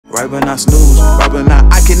Right when I snooze, right when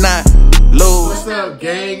I cannot lose. What's up,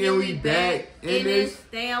 gang? And we back in this.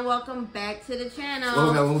 Damn, welcome back to the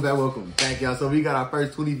channel. Welcome back, y'all. So we got our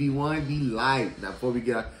first 20v1. Be live. Now, before we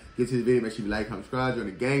get to the video, make sure you like, comment, subscribe, join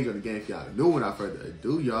the gang if y'all new. Without further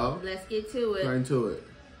ado, y'all. Let's get to it. Turn to it.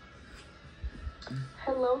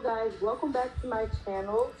 Hello guys, welcome back to my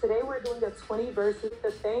channel. Today we're doing a 20 versus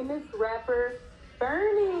the famous rapper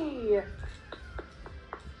Bernie.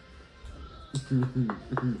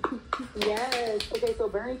 Yes. Okay, so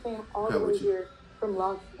Bernie came all the way here from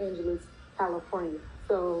Los Angeles, California.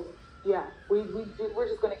 So yeah, we're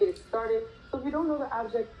just gonna get it started. So if you don't know the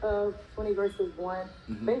object of 20 versus 1,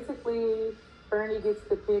 basically Bernie gets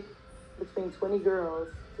to pick between 20 girls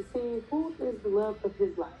to see who is the love of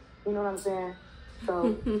his life. You know what I'm saying?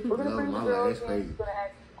 So we're gonna bring the girls in. He's gonna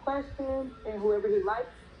ask questions, and whoever he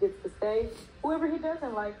likes gets to stay. Whoever he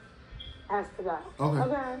doesn't like has to go.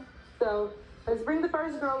 Okay. So let's bring the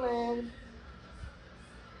first girl in.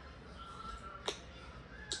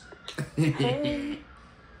 Hey,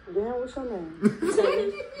 Dan, what's your name?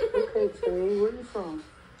 Tay. Okay, Tay, where you from?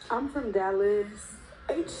 I'm from Dallas.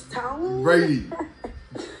 H-Town. Brady.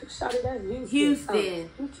 Shout it out, Houston. Houston.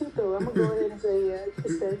 You cute though. I'm gonna go ahead and say yeah.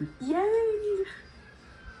 Just say yay.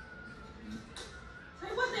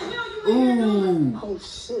 Hey, what the hell you in here doing? Oh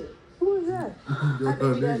shit. Who is that? You You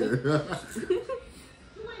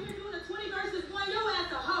ain't here doing a 20 versus 1. Your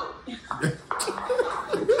ass a hoe.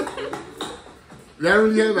 Y'all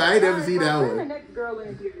really have, I ain't never seen that Bring the one. next girl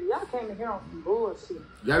in here. Y'all came in here on some bullshit.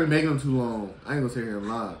 Y'all be making them too long. I ain't gonna sit here and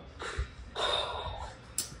lie.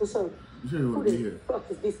 What's up? You shouldn't Who even be the here. fuck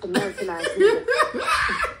is this Americanized nigga?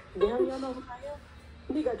 Damn, y'all know who I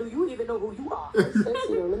am? Nigga, do you even know who you are?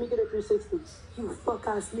 Sexy though, let me get a 360. You fuck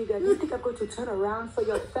ass nigga. You think I'm going to turn around for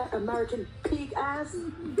your fat American pig ass?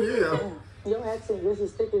 Yeah. Damn, your accent just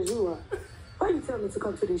as thick as you are. Why you tell me to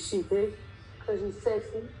come to this shit, eh? Cause you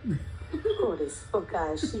sexy? Oh, this fuck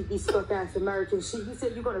ass shit, this fuck ass American shit. You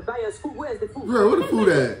said you're gonna buy us food. Where's the food? Bro, where the food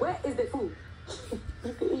at? Where is the food?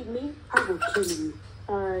 You can eat me, I will kill you.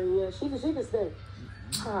 Alright, yeah, she can stay.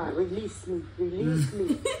 Alright, release me.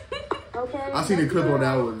 Okay. I seen the clip on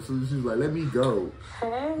that one, so she was like, let me go.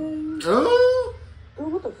 Hey. Oh?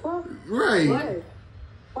 Dude, what the fuck? Right. Hey.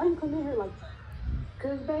 Why you come in here like that?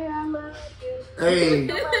 Cause babe, I love you. Hey.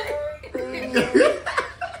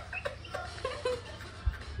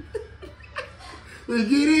 Let's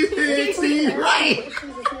get it sexy, right? She's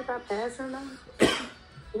to see if I pass her now.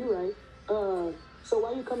 You right. So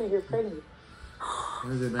why you coming here pregnant? What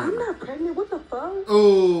does it matter? I'm not pregnant. What the fuck?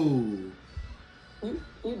 Oh.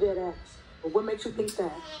 You dead ass. But what makes you think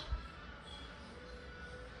that?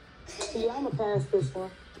 Yeah, I'ma pass this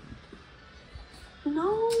one.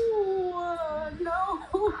 No.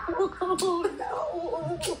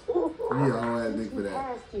 Yeah, I don't have Nick for that.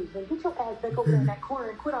 Ask you. Then get your ass back over there in that corner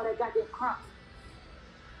and quit all that goddamn crap.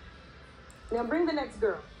 Now bring the next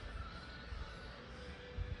girl.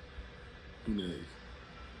 Who knows?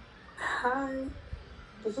 Hi.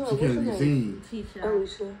 What's up? She can't be seen. Tisha.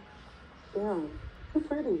 Alicia. Damn. You're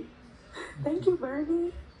pretty. Thank you,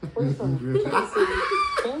 Bernie. Where you from? Kansas City.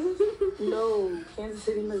 Kansas? No. Kansas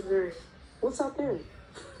City, Missouri. What's out there?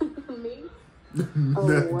 Me?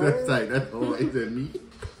 Oh, That's tight. That's all I said. Me.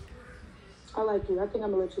 I like you. I think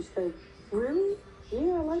I'm gonna let you stay. Really?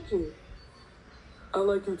 Yeah, I like you. I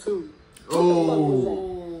like you too.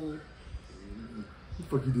 Oh. What the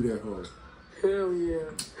fuck you do that for? Hell yeah.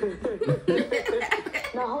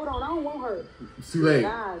 Now hold on, I don't want her. It's too late.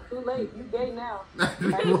 Nah, too late. You gay now. I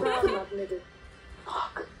ain't proud enough, nigga.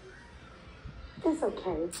 Fuck. It's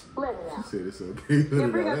okay. Let it out. She said it's okay. Yeah,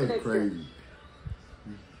 bring out the That's next crazy.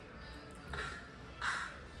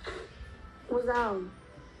 What's on?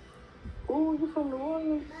 Ooh, you from New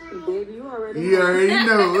Orleans? Baby, you already You already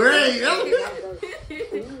know, right?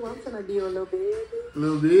 Ooh, I'm finna be a little baby.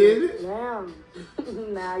 Little bit. Damn.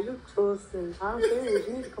 Nah, you twisting. I'm serious.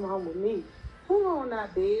 You need to come home with me. Hold on now,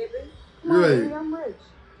 baby. Come on, Right. baby, I'm rich.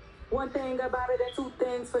 One thing about it and two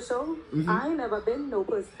things for sure. I ain't never been no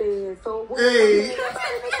pussy. So one thing about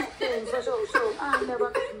it and two things for sure. I ain't never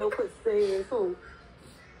been no pussy. So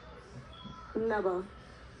never.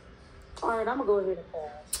 Alright, I'm gonna go ahead and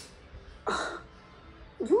pass.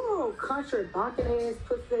 You old country bonking ass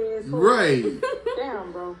pussy ass. Right.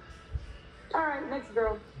 Damn, bro. Alright, next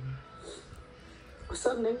girl. What's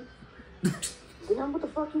up, nigga? Damn, what the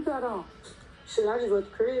fuck you got on? Shit, I just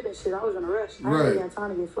left the crib and shit. I was in a rush. I ain't got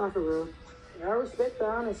time to get fly for real. I respect the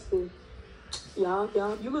honesty. Y'all,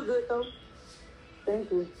 you look good though.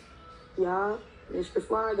 Thank you. Y'all, Mr.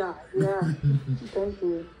 Fly Guy. Yeah. Thank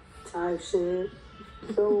you. Type shit.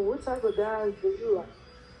 So what type of guys do you like?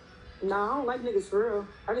 Nah, I don't like niggas for real.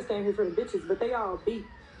 I just came here for the bitches, but they all beat.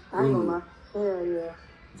 I ain't gonna lie. Hell yeah.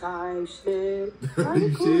 Type shit. How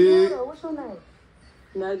you cool, girl? What's your name?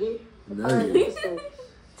 Nugget. Nugget.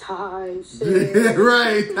 Type shit.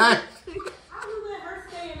 Right. How you let her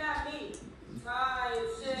say and not me? Type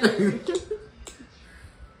shit.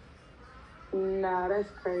 Nah, that's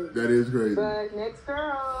crazy. That is crazy. But next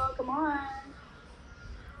girl, come on.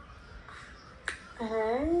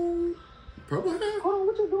 Hey. Purple hair? Hold on,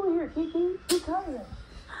 what you doing here, Kiki? You coming?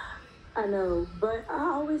 I know, but I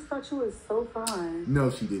always thought you was so fine. No,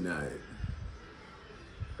 she did not.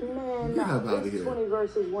 Man, Get nah, up out this of here. 20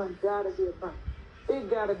 versus 1 gotta be a prank. It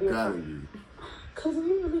gotta be a prank. Cause if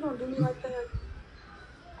you really gonna do me like that,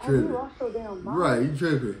 have you lost your damn mind? Right, you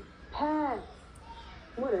tripping. Pass.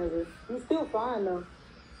 Whatever. You still fine though.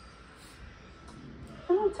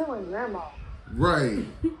 And I'm telling grandma. Right.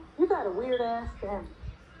 You got a weird ass family.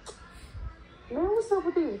 Man, what's up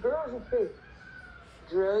with these girls you pick?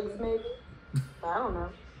 Drugs, maybe? I don't know.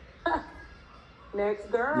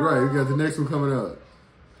 Next girl. Right, you got the next one coming up.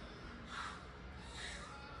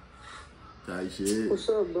 Tight shit. What's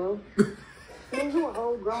up, bro? Man, you a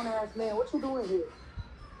whole grown ass man. What you doing here?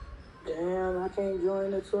 Damn, I can't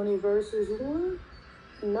join the 20 versus 1?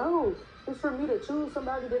 No, it's for me to choose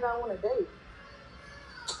somebody that I want to date.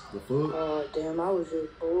 The fuck? Oh, damn, I was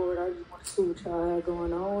just bored. I just want to see what y'all had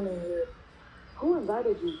going on in here. Who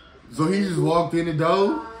invited you? So he just walked in the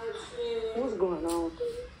door? What's going on, dude?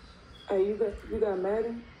 Hey, you got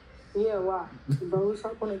Madden? Yeah, why? Bro, let's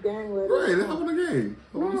hop on the gang later. Right, let's hop on the game.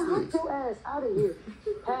 Man, hop your ass out of here.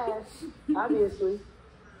 Pass, obviously.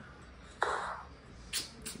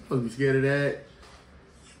 Supposed to be scared of that.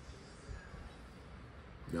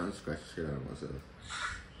 Yeah, I'm scratching shit out of myself.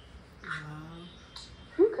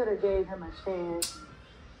 You could have gave him a chance.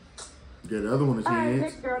 Get the other one a chance. All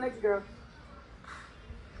right, next girl.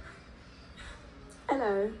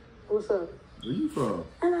 Hello. What's up? Where you from?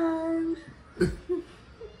 Hello.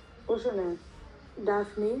 What's your name?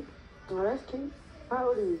 Daphne. Oh, that's cute. How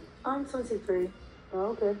old are you? I'm 23. Oh,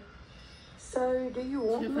 okay. So, do you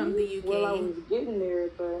want me? From the UK. Well, I was getting there,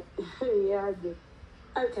 but yeah, I did.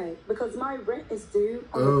 Okay, because my rent is due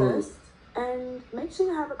on the 1st, and make sure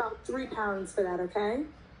you have about £3 for that, okay?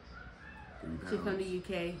 She's from the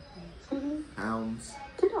UK. Excuse me? Pounds.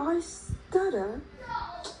 Did I stutter?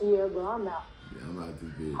 Yeah, but I'm out. Yeah, I'm out this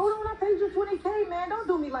bitch. Hold on, I paid you $20K, man. Don't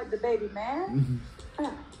do me like the baby, man.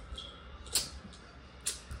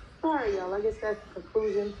 All right, y'all. I guess that's the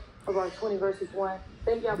conclusion of our 20 versus 1.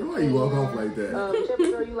 Thank y'all for Why you walk off like that?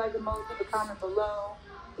 Whichever girl you like the most, leave a comment below.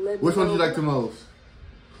 Which one do you like the most?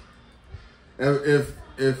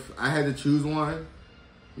 If I had to choose one,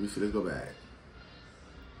 let me see. Let's go back.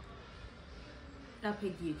 I'll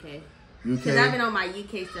pick UK. UK. Because I've been on my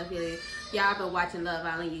UK stuff here. Y'all been watching Love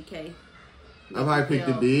Island UK. I might pick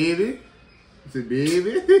the baby. It's a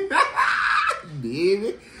baby.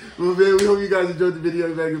 Baby. Well, man, we hope you guys enjoyed the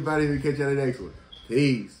video. Everybody, we'll catch you on the next one.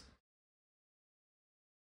 Peace.